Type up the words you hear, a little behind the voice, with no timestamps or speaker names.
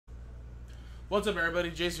What's up, everybody?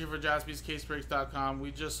 Jason here for JaspysCaseBreaks.com.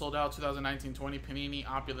 We just sold out 2019-20 Panini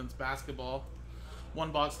Opulence Basketball.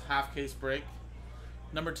 One box, half case break.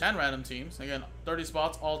 Number 10 random teams. Again, 30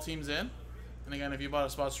 spots, all teams in. And again, if you bought a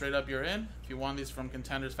spot straight up, you're in. If you won these from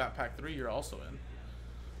Contenders Fat Pack 3, you're also in.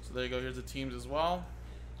 So there you go. Here's the teams as well.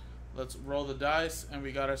 Let's roll the dice. And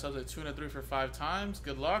we got ourselves a 2 and a 3 for 5 times.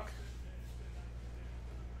 Good luck.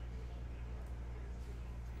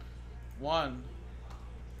 1,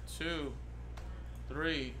 2,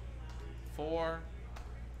 3, 4,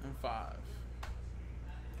 and 5.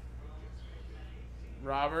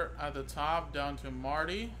 Robert at the top, down to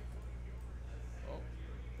Marty. Oh.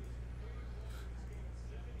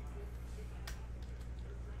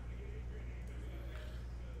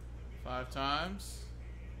 5 times.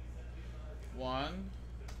 1,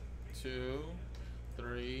 2,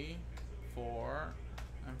 3, 4,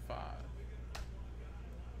 and 5.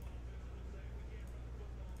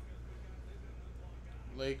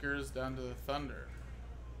 Lakers down to the Thunder.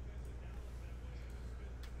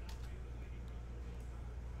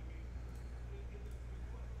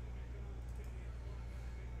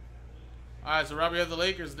 Alright, so Robert, you have the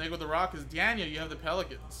Lakers. Nick with the Rockets. Daniel, you have the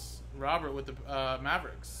Pelicans. Robert with the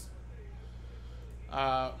Mavericks.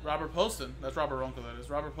 Robert Poston. That's Robert Runkel, that is.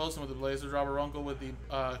 Robert Poston with the Blazers. Robert Runkel with the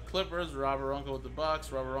Clippers. Robert Runkel with the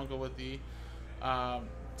Bucks. Robert Runkel with the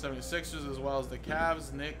 76ers, as well as the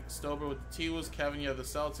Cavs. Nick Stober with the T-Wolves. Kevin, you have the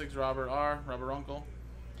Celtics. Robert Runkel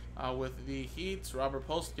with the Heat. Robert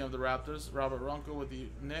Poston, you have the Raptors. Robert Runkel with the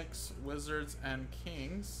Knicks, Wizards, and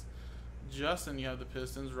Kings. Justin, you have the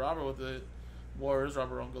Pistons. Robert with the Warriors.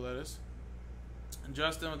 Robert Runkel, that is.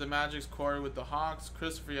 Justin with the Magic. Corey with the Hawks.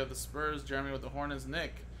 Christopher, you have the Spurs. Jeremy with the Hornets.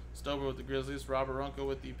 Nick Stober with the Grizzlies. Robert Runkel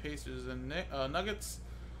with the Pacers and Nuggets.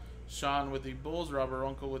 Sean with the Bulls. Robert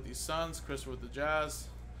Runkel with the Suns. Christopher with the Jazz.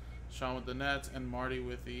 Sean with the Nets, and Marty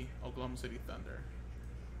with the Oklahoma City Thunder.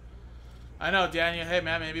 I know, Daniel. Hey,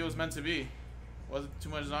 man, maybe it was meant to be. Wasn't too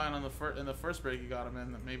much Zion on in the first break you got him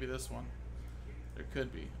in. Maybe this one. There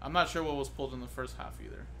could be. I'm not sure what was pulled in the first half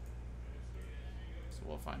either. So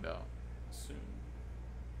we'll find out soon.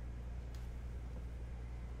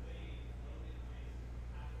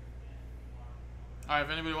 All right, if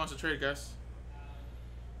anybody wants to trade, guys.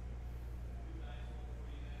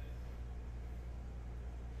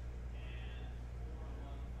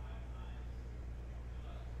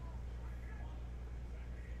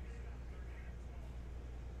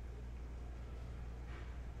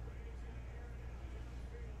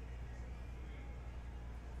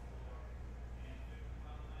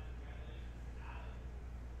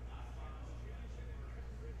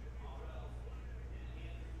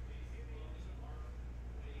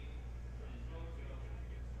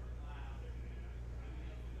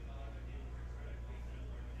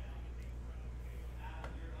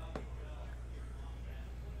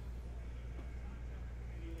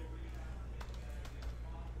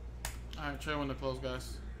 Alright, trade when to close,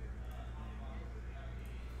 guys.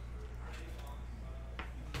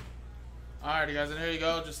 Alrighty, guys, and here you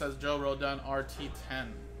go. Just as Joe wrote down,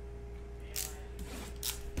 RT10.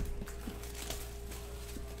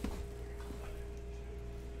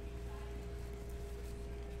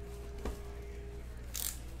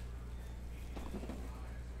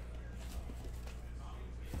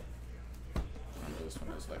 Remember, this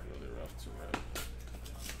one is like really rough to read.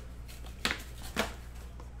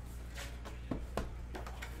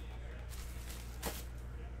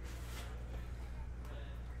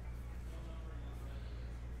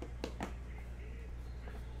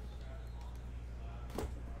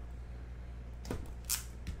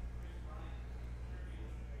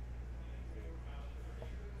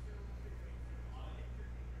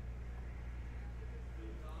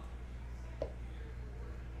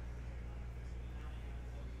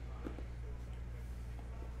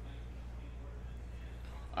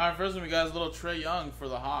 Alright, first one we got is a little Trae Young for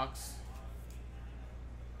the Hawks.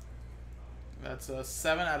 That's a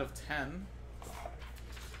 7 out of 10.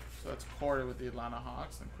 So that's Corey with the Atlanta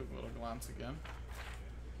Hawks. And quick little glance again.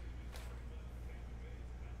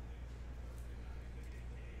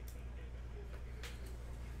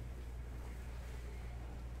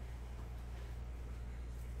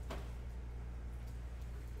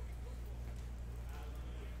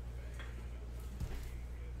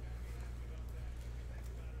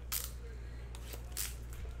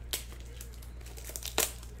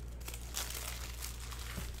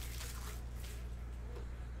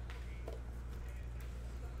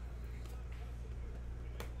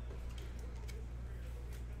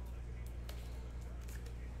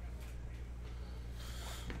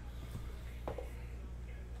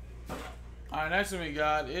 Alright, next one we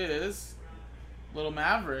got is Little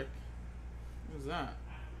Maverick. Who's that?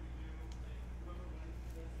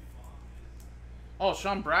 Oh,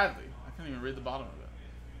 Sean Bradley. I couldn't even read the bottom of it.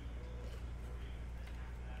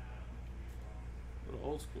 A little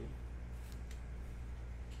old school.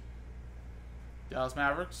 Dallas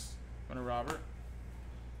Mavericks. Going to Robert.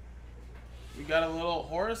 We got a little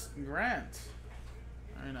Horace Grant.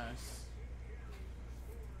 Very nice.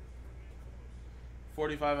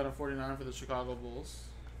 45 out of 49 for the Chicago Bulls.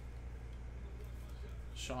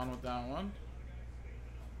 Sean with that one.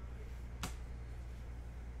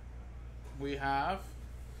 We have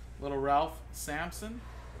little Ralph Sampson,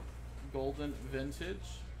 Golden Vintage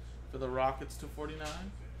for the Rockets to 49.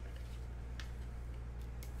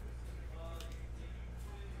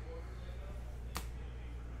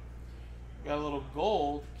 Got a little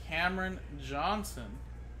gold, Cameron Johnson,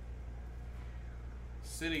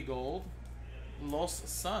 City Gold, Los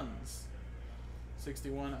Suns,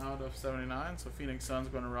 61 out of 79. So Phoenix Suns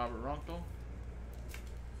going to Robert Runkle.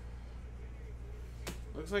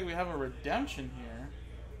 Looks like we have a redemption here.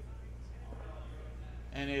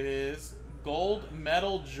 And it is gold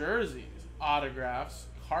medal jerseys, autographs,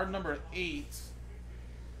 card number 8.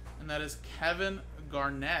 And that is Kevin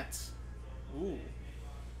Garnett. Ooh.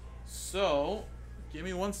 So, give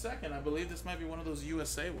me 1 second. I believe this might be one of those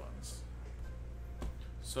USA ones.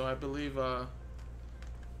 So I believe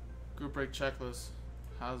Group Break Checklist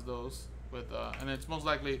has those with, and it's most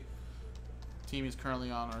likely team he's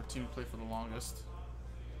currently on or team he played for the longest.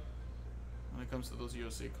 When it comes to those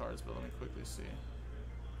USA cards, but let me quickly see.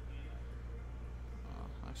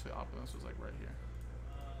 Actually, Opulence was like right here.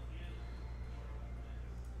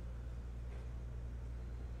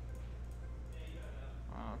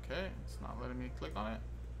 Okay, it's not letting me click on it.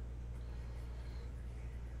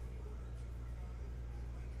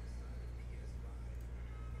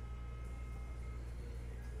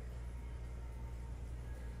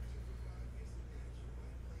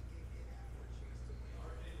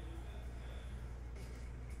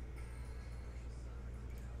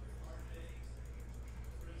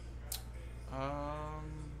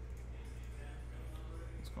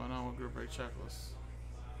 What's going on with Group Break Checklist?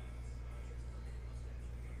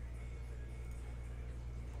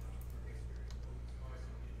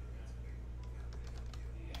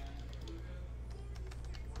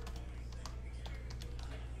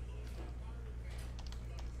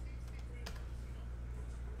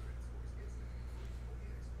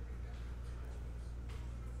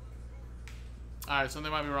 Alright,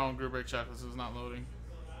 something might be wrong with Group Break Checklist. It's not loading.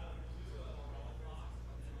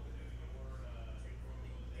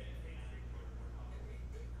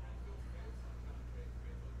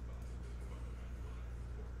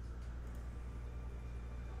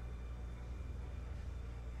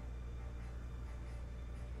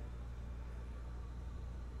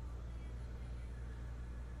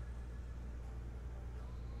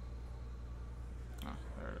 Ah,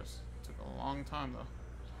 there it is. Took a long time though.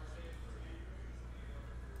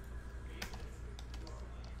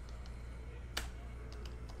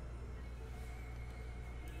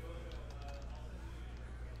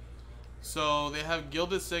 So they have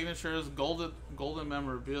gilded signatures, golden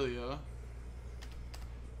memorabilia.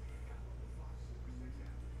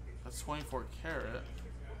 That's 24 karat.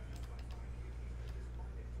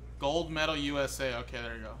 Gold medal USA. Okay,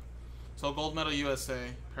 there you go. So gold medal USA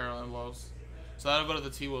parallel lows. So that'll go to the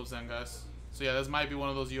T-Wolves then, guys. So yeah, this might be one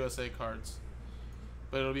of those USA cards,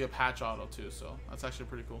 but it'll be a patch auto too. So that's actually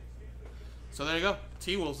pretty cool. So there you go.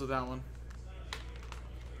 T-Wolves with that one.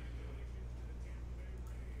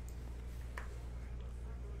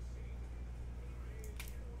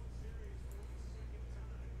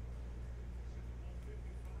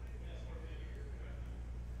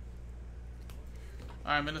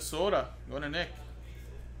 All right, Minnesota, going to Nick.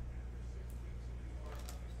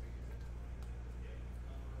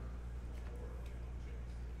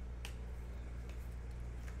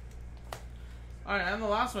 All right, and the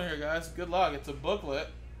last one here, guys. Good luck. It's a booklet,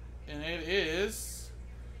 and it is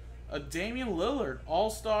a Damian Lillard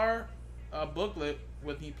All-Star booklet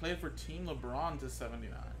when he played for Team LeBron to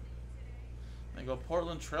 79. They go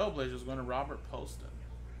Portland Trailblazers going to Robert Poston.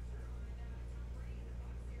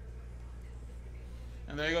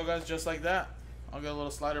 And there you go, guys, just like that. I'll get a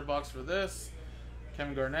little slider box for this.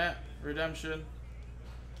 Kevin Garnett, redemption.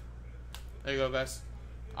 There you go, guys.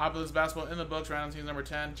 Opulence basketball in the books, random teams number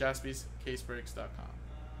 10, jaspyscasebreaks.com.